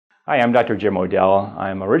Hi, I'm Dr. Jim Odell.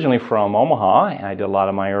 I'm originally from Omaha, and I did a lot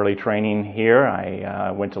of my early training here.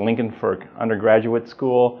 I went to Lincoln for undergraduate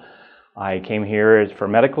school. I came here for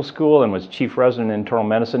medical school and was chief resident in internal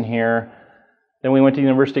medicine here. Then we went to the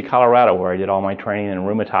University of Colorado, where I did all my training in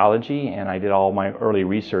rheumatology, and I did all my early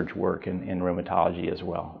research work in rheumatology as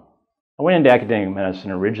well. I went into academic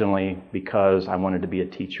medicine originally because I wanted to be a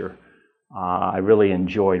teacher. I really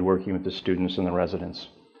enjoyed working with the students and the residents.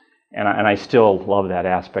 And I still love that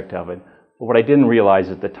aspect of it. But what I didn't realize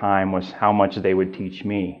at the time was how much they would teach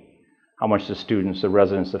me, how much the students, the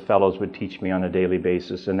residents, the fellows would teach me on a daily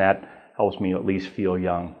basis, and that helps me at least feel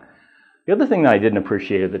young. The other thing that I didn't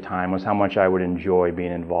appreciate at the time was how much I would enjoy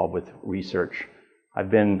being involved with research. I've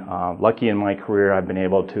been lucky in my career. I've been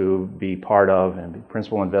able to be part of and be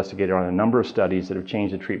principal investigator on a number of studies that have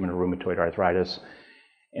changed the treatment of rheumatoid arthritis,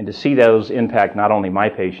 and to see those impact not only my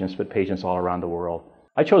patients, but patients all around the world.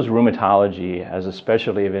 I chose rheumatology as a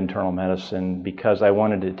specialty of internal medicine because I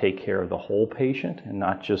wanted to take care of the whole patient and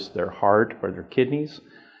not just their heart or their kidneys.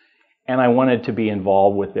 And I wanted to be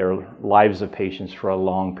involved with their lives of patients for a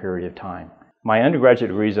long period of time. My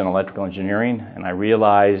undergraduate degree is in electrical engineering, and I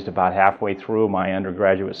realized about halfway through my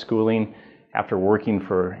undergraduate schooling, after working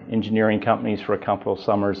for engineering companies for a couple of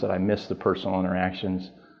summers, that I missed the personal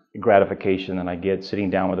interactions, the gratification that I get sitting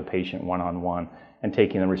down with a patient one-on-one and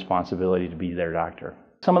taking the responsibility to be their doctor.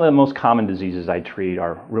 Some of the most common diseases I treat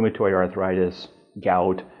are rheumatoid arthritis,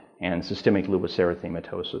 gout, and systemic lupus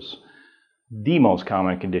erythematosus. The most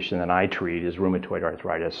common condition that I treat is rheumatoid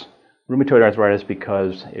arthritis. Rheumatoid arthritis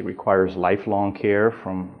because it requires lifelong care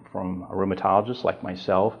from a rheumatologist like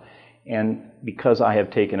myself, and because I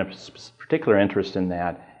have taken a particular interest in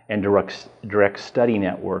that and direct study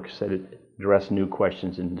networks that address new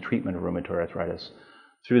questions in the treatment of rheumatoid arthritis.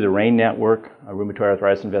 Through the RAIN network, a rheumatoid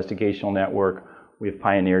arthritis investigational network, we have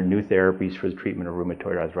pioneered new therapies for the treatment of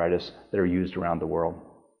rheumatoid arthritis that are used around the world.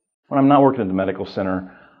 When I'm not working at the medical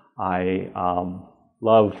center, I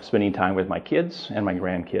love spending time with my kids and my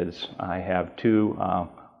grandkids. I have two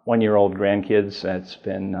one-year-old grandkids. That's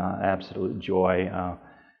been absolute joy.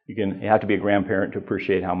 You have to be a grandparent to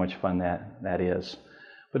appreciate how much fun that is.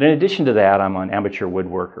 But in addition to that, I'm an amateur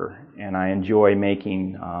woodworker, and I enjoy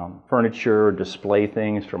making furniture, display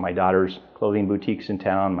things for my daughter's clothing boutiques in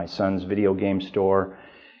town, my son's video game store,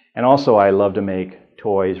 and also I love to make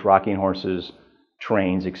toys, rocking horses,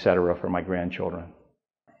 trains, etc. for my grandchildren.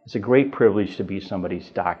 It's a great privilege to be somebody's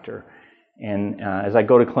doctor. And as I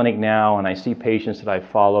go to clinic now and I see patients that I've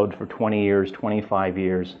followed for 20 years, 25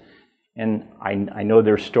 years, and I know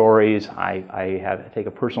their stories, I take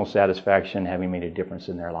a personal satisfaction having made a difference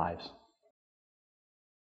in their lives.